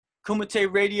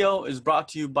Kumite Radio is brought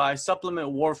to you by Supplement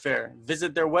Warfare.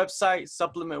 Visit their website,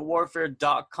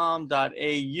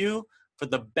 supplementwarfare.com.au, for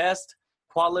the best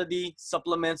quality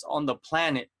supplements on the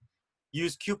planet.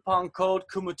 Use coupon code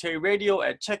Kumite Radio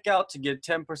at checkout to get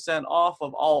 10% off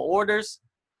of all orders.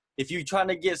 If you're trying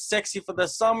to get sexy for the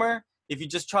summer, if you're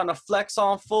just trying to flex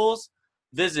on fools,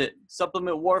 visit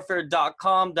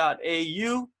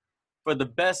supplementwarfare.com.au for the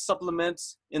best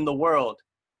supplements in the world.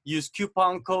 Use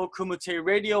coupon code Kumite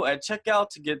Radio at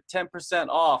checkout to get 10%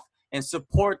 off and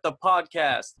support the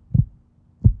podcast.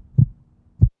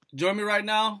 Join me right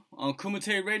now on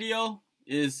Kumite Radio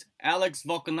is Alex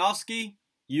Volkanovski,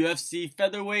 UFC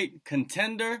featherweight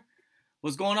contender.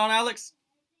 What's going on, Alex?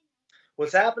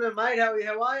 What's happening, mate? How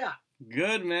are you?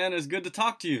 Good, man. It's good to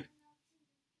talk to you.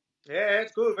 Yeah,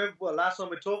 it's good. Remember, last time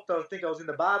we talked, I think I was in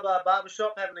the barber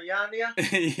shop having a yarn here.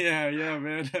 yeah,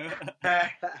 man.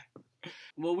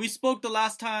 Well, we spoke the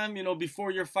last time,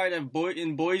 before your fight in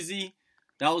Boise.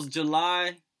 That was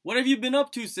July. What have you been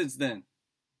up to since then?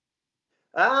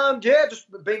 Yeah, just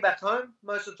been back home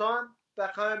most of the time.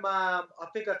 Back home, I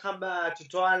think I come to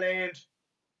Thailand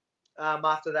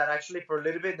after that, actually, for a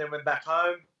little bit, and then went back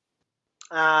home.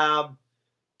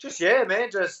 Just chilling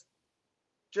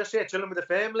with the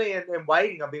family and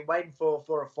waiting. I've been waiting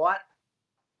for a fight.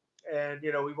 And,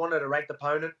 we wanted a ranked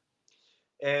opponent.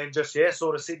 And just,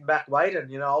 sort of sitting back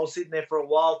waiting. I was sitting there for a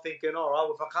while thinking, all right,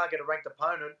 well, if I can't get a ranked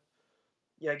opponent,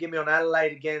 give me on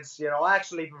Adelaide against, I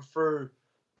actually even threw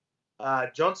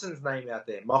Johnson's name out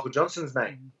there, Michael Johnson's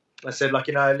name. I said,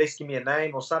 at least give me a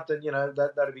name or something,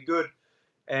 that'd be good.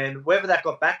 And whether that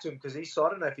got back to him, because I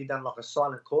don't know if he'd done a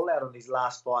silent call out on his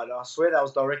last fight. I swear that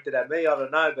was directed at me. I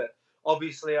don't know, but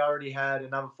obviously I already had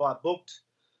another fight booked.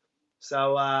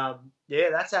 So,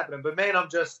 that's happening. But, man,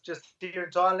 I'm just here in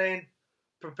Thailand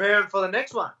preparing for the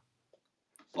next one.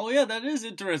 Oh, yeah, that is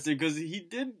interesting because he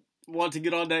did want to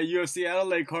get on that UFC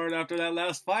Adelaide card after that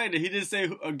last fight. And he didn't say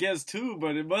against who,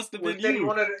 but it must have been you. He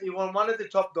wanted one of the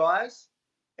top guys.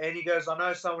 And he goes, I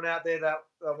know someone out there that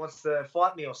wants to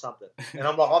fight me or something. And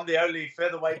I'm like, I'm the only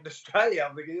featherweight in Australia.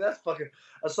 I'm thinking, that's fucking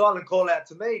a silent call out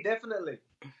to me, definitely.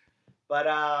 But,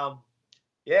 that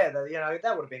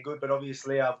would have been good. But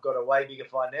obviously I've got a way bigger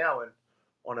fight now and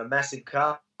on a massive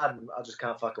card, and I just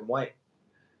can't fucking wait.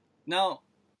 Now,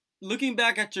 looking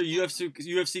back at your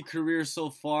UFC career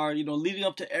so far, leading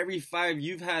up to every fight,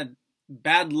 you've had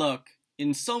bad luck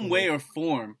in some way or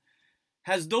form.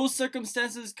 Has those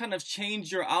circumstances kind of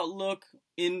changed your outlook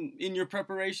in your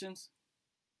preparations?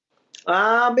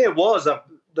 It was.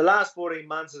 The last 14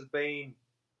 months has been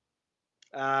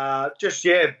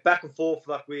back and forth,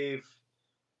 with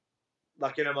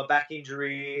my back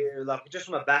injury, just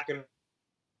my back and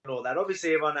all that.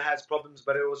 Obviously, everyone has problems,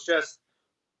 but it was just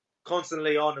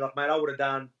constantly on. Mate, I would have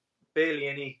done barely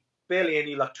any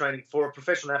training for a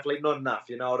professional athlete. Not enough.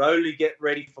 I'd only get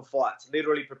ready for fights,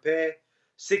 literally prepare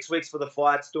 6 weeks for the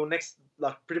fights, doing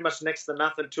pretty much next to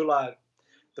nothing until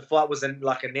the fight was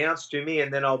announced to me,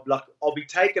 and then I'll be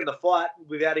taking the fight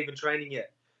without even training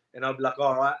yet, and I'll be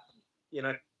all right,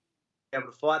 able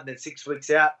to fight. And then 6 weeks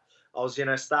out, I was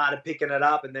started picking it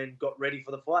up, and then got ready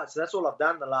for the fight. So that's all I've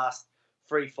done the last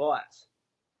 3 fights.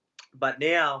 But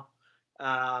now,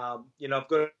 I've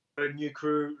got a new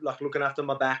crew looking after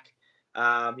my back,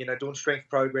 doing strength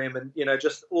program, and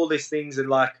just all these things,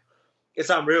 and it's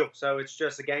unreal. So it's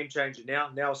just a game changer now.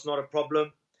 Now it's not a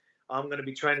problem. I'm going to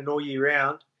be training all year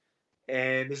round,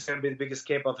 and this is going to be the biggest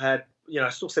camp I've had.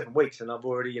 Still 7 weeks, and I've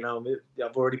already,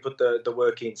 I've already put the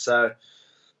work in. So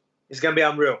it's going to be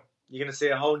unreal. You're going to see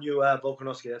a whole new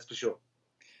Volkanovski, that's for sure.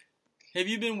 Have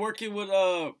you been working with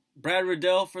Brad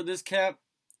Riddell for this camp?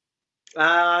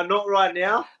 Not right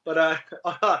now, but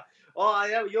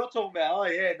you're talking about. Oh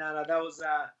yeah, no, that was.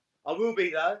 I will be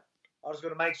though. I just got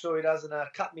to make sure he doesn't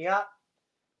cut me up,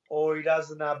 or he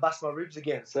doesn't bust my ribs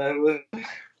again. So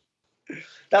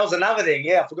that was another thing.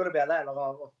 Yeah, I forgot about that.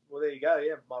 Well, there you go.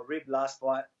 Yeah, my rib last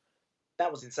fight, that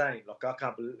was insane. I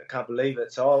can't believe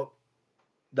it. So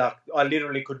I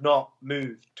literally could not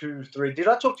move 2, 3. Did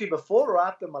I talk to you before or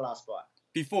after my last fight?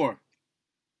 Before.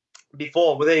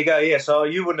 Well, there you go. Yeah, so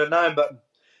you wouldn't have known, but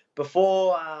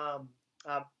before,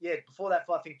 before that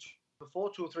fight, I think 2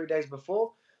 or 3 days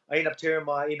before, I ended up tearing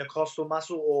my intercostal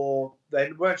muscle, or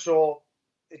they weren't sure.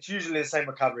 It's usually the same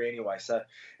recovery anyway. So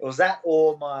it was that,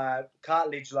 or my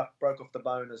cartilage broke off the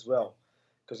bone as well.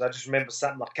 Because I just remember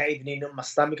something caving in my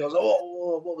stomach. I was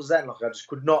what was that? I just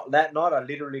could not. That night, I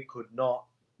literally could not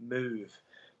move,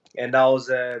 and I was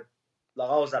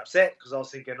upset because I was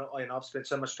thinking, I've spent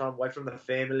so much time away from the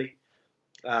family.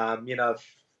 I've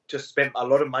just spent a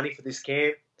lot of money for this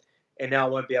camp, and now I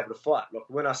won't be able to fight. Like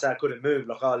when I say I couldn't move,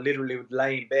 like I literally would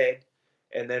lay in bed,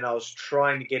 and then I was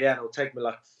trying to get out. It would take me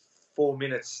like 4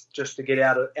 minutes just to get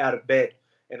out of bed,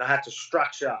 and I had to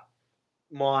structure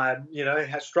my,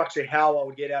 structure how I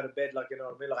would get out of bed. Like, you know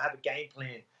what I mean? Like I have a game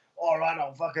plan. All right,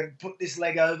 I'll fucking put this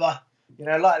leg over,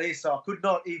 like this. So I could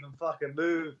not even fucking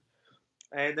move.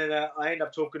 And then I ended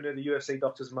up talking to the UFC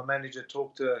doctors. My manager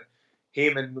talked to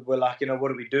him, and we're like, what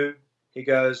do we do? He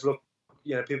goes, look,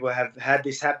 people have had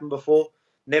this happen before,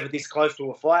 never this close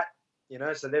to a fight,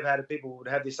 so they've had people would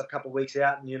have this a couple of weeks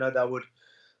out, and,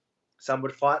 some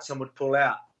would fight, some would pull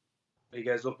out. He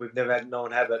goes, look, we've never had no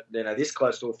one have it, this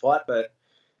close to a fight, but,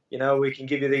 we can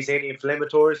give you these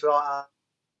anti-inflammatories. So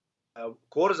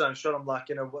cortisone shot. I'm like,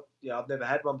 what? I've never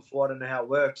had one before. I don't know how it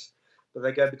works. But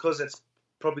they go, because it's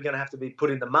probably going to have to be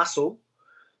put in the muscle,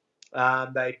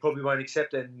 they probably won't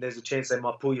accept it, and there's a chance they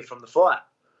might pull you from the fight.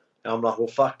 And I'm like, well,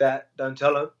 fuck that. Don't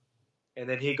tell him. And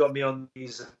then he got me on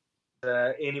these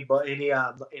any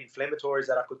inflammatories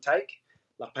that I could take,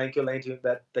 like painkiller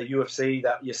that the UFC,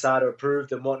 that USADA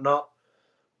approved and whatnot.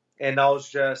 And I was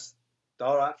just,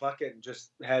 all right, fuck it, and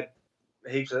just had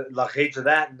heaps of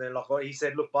that. And then he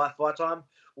said, look, by fight time,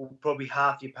 we'll probably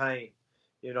half your pain.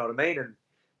 You know what I mean? And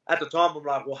at the time, I'm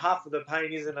like, well, half of the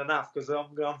pain isn't enough because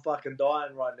I'm fucking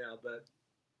dying right now. But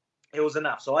it was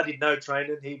enough. So I did no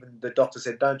training. Even the doctor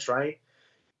said, don't train.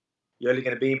 You're only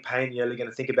going to be in pain. You're only going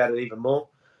to think about it even more.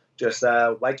 Just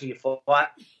wait till you fight.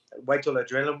 Wait till the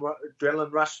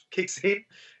adrenaline rush kicks in,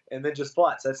 and then just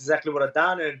fight. So that's exactly what I've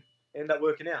done, and ended up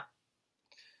working out.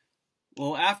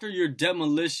 Well, after your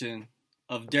demolition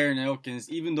of Darren Elkins,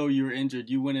 even though you were injured,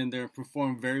 you went in there and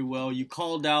performed very well. You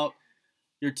called out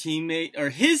your teammate, or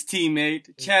his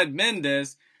teammate, Chad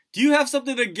Mendes. Do you have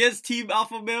something against Team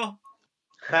Alpha Male?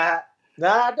 Nah,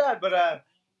 I don't, but I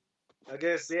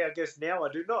guess now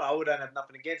I do not. I wouldn't have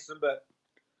nothing against them, but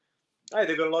hey,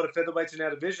 they've got a lot of featherweights in our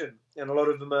division, and a lot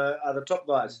of them are the top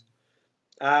guys.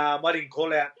 I didn't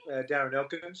call out Darren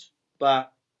Elkins,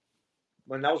 but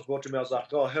when that was brought to me, I was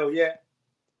like, oh, hell yeah.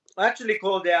 I actually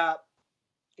called out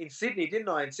in Sydney, didn't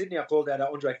I? In Sydney, I called out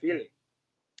Andre Feely.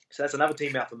 So that's another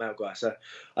Team Alpha Male guy. So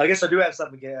I guess I do have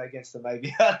something against them,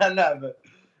 maybe. I don't know, but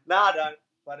no, I don't.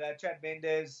 But Chad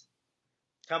Mendes,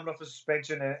 coming off a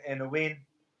suspension and a win,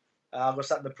 I've got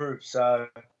something to prove. So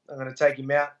I'm going to take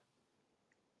him out.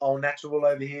 Old Natural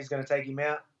over here is going to take him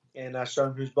out and show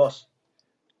him who's boss.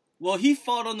 Well, he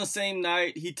fought on the same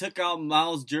night. He took out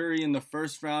Miles Jury in the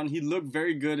first round. He looked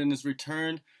very good in his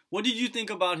return. What did you think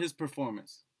about his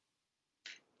performance?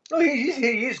 Oh,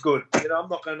 he is good. I'm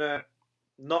not going to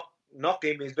knock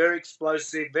him. He's very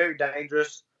explosive, very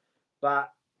dangerous.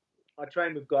 But I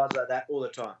train with guys like that all the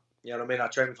time. You know what I mean? I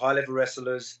train with high-level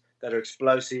wrestlers that are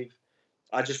explosive.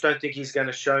 I just don't think he's going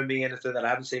to show me anything that I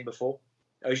haven't seen before.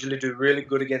 I usually do really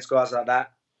good against guys like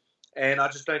that. And I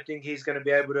just don't think he's going to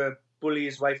be able to bully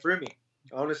his way through me.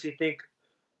 I honestly think,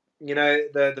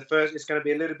 the first, it's going to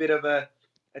be a little bit of a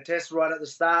test right at the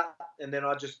start. And then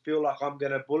I just feel like I'm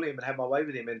going to bully him and have my way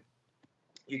with him. And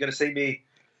you're going to see me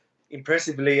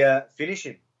impressively finish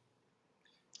him.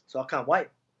 So I can't wait.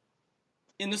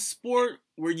 In a sport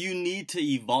where you need to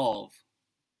evolve,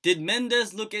 did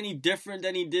Mendes look any different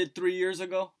than he did 3 years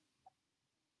ago?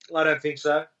 I don't think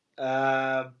so.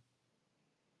 Yeah,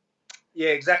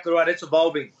 exactly right. It's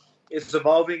evolving.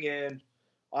 And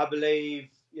I believe,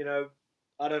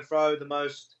 I don't throw the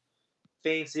most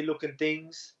fancy-looking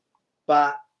things,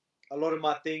 but a lot of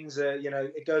my things are,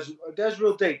 it goes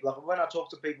real deep. Like when I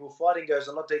talk to people, fighting goes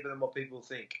a lot deeper than what people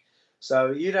think.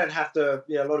 So you don't have to,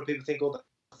 a lot of people think all the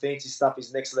fancy stuff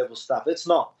is next level stuff. It's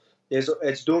not.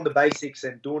 It's doing the basics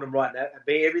and doing them right now.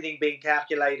 Everything being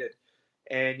calculated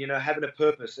and, having a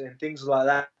purpose and things like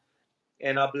that.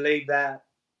 And I believe that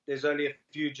there's only a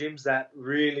few gyms that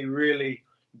really, really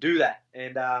do that.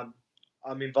 And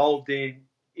I'm involved in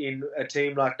a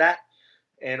team like that.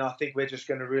 And I think we're just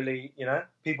going to really,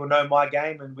 people know my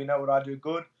game and we know what I do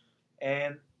good.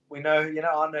 And we know, I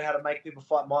know how to make people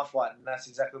fight my fight. And that's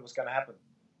exactly what's going to happen.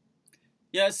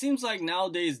 Yeah, it seems like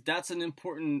nowadays that's an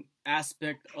important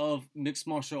aspect of mixed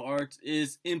martial arts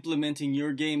is implementing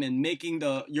your game and making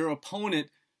your opponent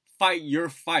fight your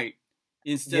fight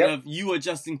instead of you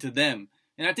adjusting to them.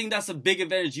 And I think that's a big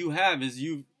advantage you have is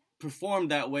you've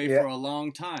performed that way for a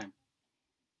long time.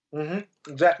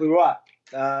 Mm-hmm. Exactly right.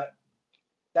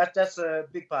 That's a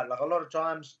big part. Like a lot of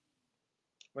times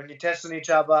when you're testing each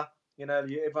other,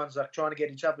 everyone's like trying to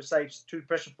get each other. Say two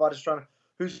pressure fighters trying to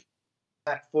who's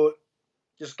back foot,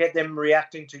 just get them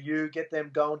reacting to you, get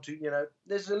them going to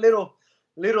There's a little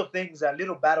things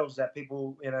little battles that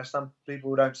people some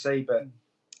people don't see, but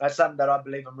that's something that I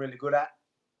believe I'm really good at.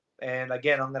 And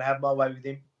again, I'm going to have my way with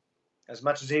him. As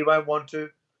much as he won't want to,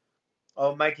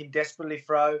 I'll make him desperately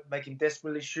throw, make him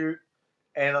desperately shoot,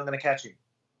 and I'm going to catch him.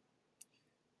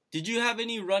 Did you have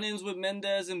any run-ins with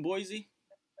Mendes in Boise?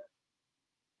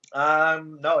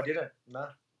 No, I didn't. No.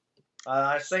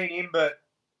 I seen him, but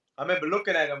I remember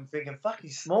looking at him thinking, fuck,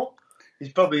 he's small.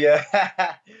 He's probably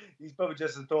he's probably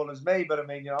just as tall as me, but I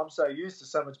mean, I'm so used to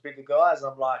so much bigger guys.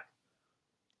 I'm like,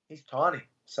 he's tiny.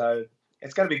 So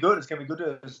it's going to be good. It's going to be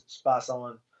good to spar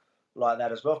someone like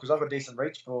that as well, because I've got decent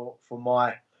reach for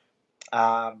my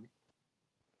height,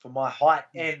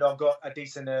 and I've got a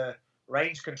decent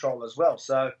range control as well.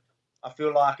 So I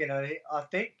feel like, I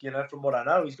think, from what I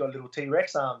know, he's got a little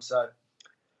T-Rex arm. So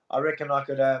I reckon I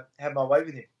could have my way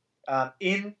with him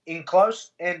in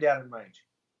close and down in range.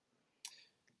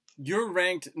 You're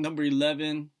ranked number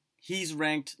 11. He's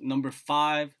ranked number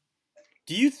 5.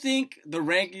 Do you think the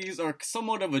rankings are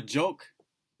somewhat of a joke?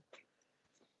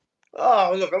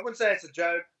 Oh, look, I wouldn't say it's a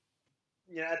joke.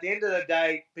 At the end of the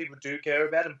day, people do care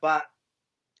about him, but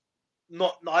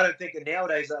I don't think that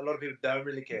nowadays a lot of people don't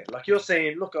really care. Like you're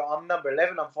saying, look, I'm number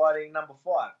 11, I'm fighting number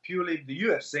 5. Purely the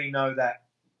UFC know that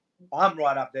I'm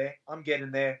right up there, I'm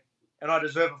getting there, and I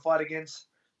deserve a fight against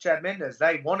Chad Mendes.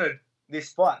 They wanted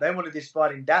this fight. They wanted this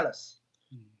fight in Dallas.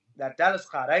 That Dallas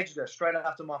card ages ago, straight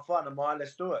after my fight, and I'm like,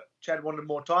 let's do it. Chad wanted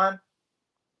more time,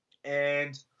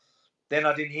 and then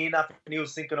I didn't hear nothing. He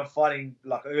was thinking of fighting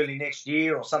like early next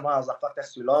year or something. I was like, fuck,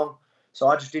 that's too long. So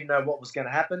I just didn't know what was going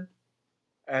to happen.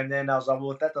 And then I was like,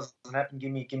 well, if that doesn't happen,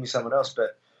 give me someone else.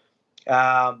 But,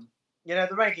 the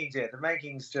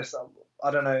rankings just,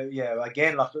 I don't know. Yeah,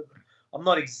 again, like I'm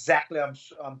not exactly,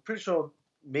 I'm pretty sure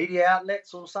media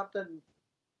outlets or something,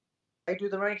 they do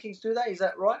the rankings, do they? Is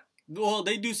that right? Well,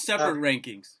 they do separate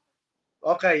rankings.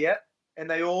 Okay, yeah. And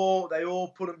they all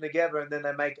put them together and then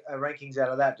they make rankings out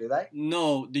of that, do they?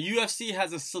 No, the UFC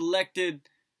has a selected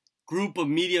group of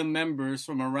media members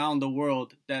from around the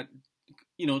world that,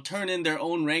 turn in their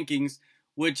own rankings,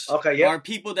 which are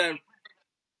people that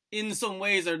in some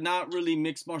ways are not really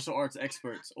mixed martial arts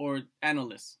experts or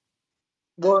analysts.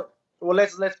 Well,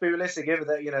 let's be realistic. They're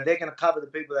going to cover the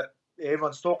people that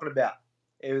everyone's talking about.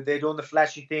 They're doing the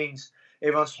flashy things.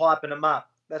 Everyone's hyping them up.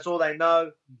 That's all they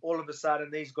know. All of a sudden,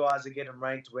 these guys are getting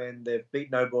ranked when they've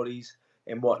beat nobodies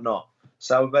and whatnot.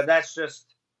 So, but that's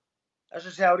just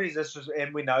how it is.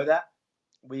 And we know that.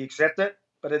 We accept it.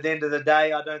 But at the end of the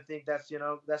day, I don't think that's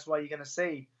why you're going to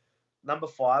see number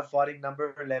 5 fighting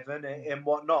number 11 and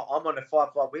whatnot. I'm on a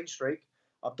 5-fight win streak.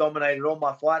 I've dominated all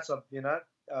my fights. I've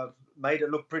made it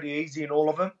look pretty easy in all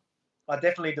of them. I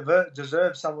definitely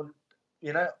deserve someone,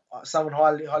 someone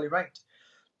highly ranked.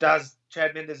 Does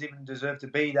Chad Mendes even deserve to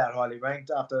be that highly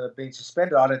ranked after being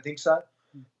suspended? I don't think so.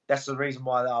 That's the reason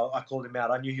why I called him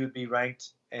out. I knew he would be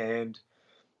ranked, and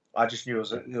I just knew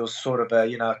it was sort of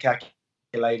a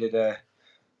calculated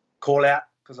call out,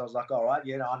 because I was like, all right,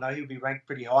 I know he'll be ranked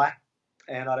pretty high,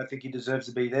 and I don't think he deserves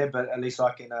to be there, but at least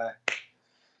I can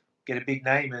get a big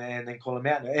name and then call him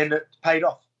out, and it paid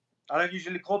off. I don't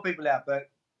usually call people out,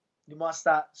 but you might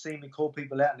start seeing me call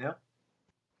people out now.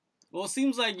 Well, it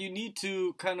seems like you need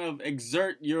to kind of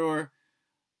exert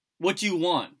what you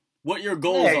want, what your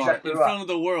goals are in front of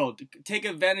the world. Take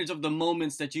advantage of the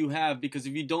moments that you have, because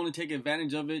if you don't take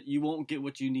advantage of it, you won't get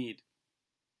what you need.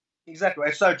 Exactly.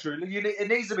 It's so true. It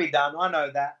needs to be done. I know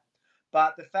that.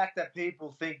 But the fact that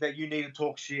people think that you need to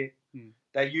talk shit,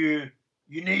 that you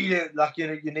need it,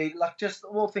 you need just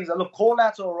all things. Look,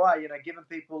 call-outs are all right, giving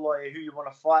people who you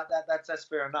want to fight, that's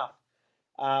fair enough.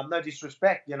 No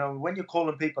disrespect, when you're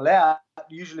calling people out,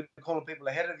 usually you're calling people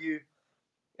ahead of you,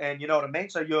 and you know what I mean?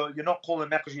 So you're not calling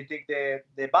them out because you think they're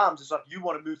bums. It's like you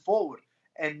want to move forward,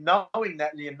 and knowing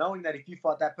that if you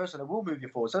fight that person, it will move you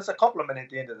forward. So it's a compliment at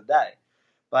the end of the day.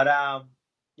 But,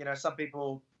 some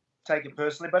people take it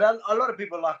personally, but a lot of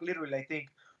people literally think,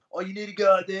 oh, you need to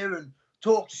go out there and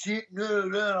talk shit.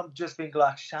 No. I'm just being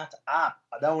like, shut up.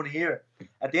 I don't want to hear it.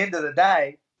 At the end of the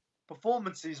day,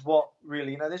 performance is what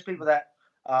really, there's people that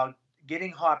are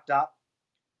getting hyped up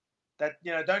that,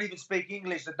 don't even speak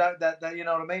English, that you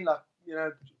know what I mean?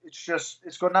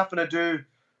 It's got nothing to do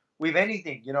with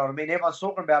anything, you know what I mean? Everyone's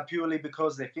talking about purely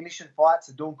because they're finishing fights,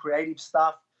 they're doing creative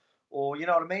stuff, or, you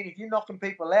know what I mean? If you're knocking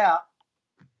people out,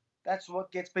 that's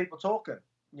what gets people talking,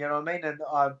 you know what I mean? And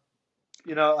I've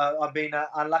been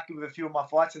unlucky with a few of my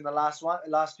fights in the last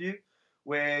few,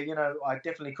 where, I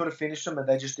definitely could have finished them, and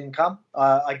they just didn't come.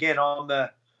 Again, I'm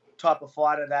the type of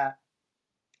fighter that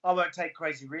I won't take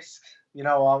crazy risks.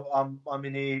 I'm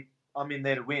in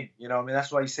there to win.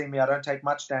 That's why you see me. I don't take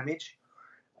much damage,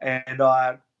 and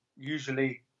I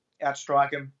usually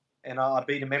outstrike them, and I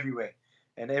beat them everywhere,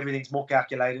 and everything's more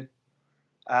calculated.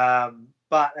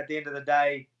 But at the end of the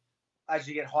day, as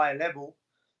you get higher level,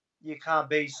 you can't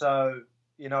be so,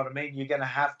 you know what I mean? You're going to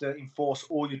have to enforce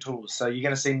all your tools. So you're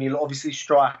going to see me obviously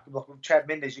strike. Like with Chad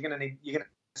Mendes, you're going to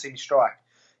see me strike.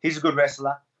 He's a good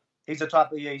wrestler. He's the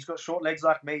type of, he's got short legs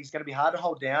like me. He's going to be hard to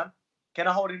hold down. Can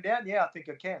I hold him down? Yeah, I think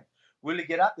I can. Will he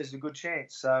get up? There's a good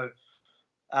chance. So,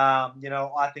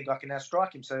 I think I can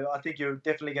outstrike him. So I think you're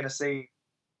definitely going to see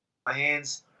my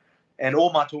hands and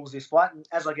all my tools this fight. And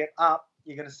as I get up,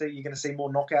 you're going to see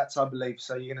more knockouts, I believe.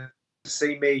 So you're going to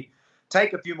see me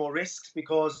take a few more risks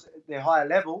because they're higher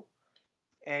level,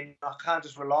 and I can't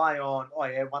just rely on,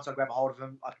 once I grab a hold of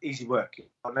them, easy work. You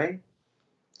know what I mean?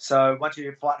 So once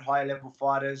you fight higher level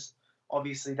fighters,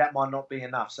 obviously that might not be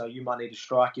enough. So you might need to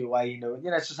strike your way into it.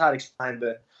 It's just hard to explain,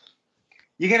 but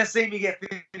you're going to see me get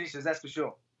finishes, that's for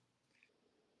sure.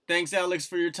 Thanks, Alex,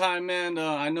 for your time, man.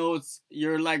 I know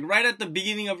you're like right at the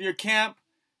beginning of your camp,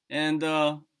 and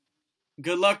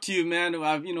good luck to you, man.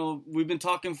 We've been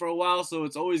talking for a while, so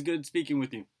it's always good speaking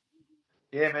with you.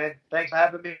 Yeah, man. Thanks for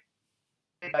having me.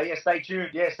 Yeah, stay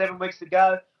tuned. Yeah, 7 weeks to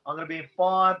go. I'm going to be in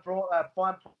fine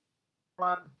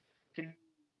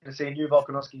to see a new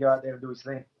Volkanovski go out there and do his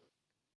thing.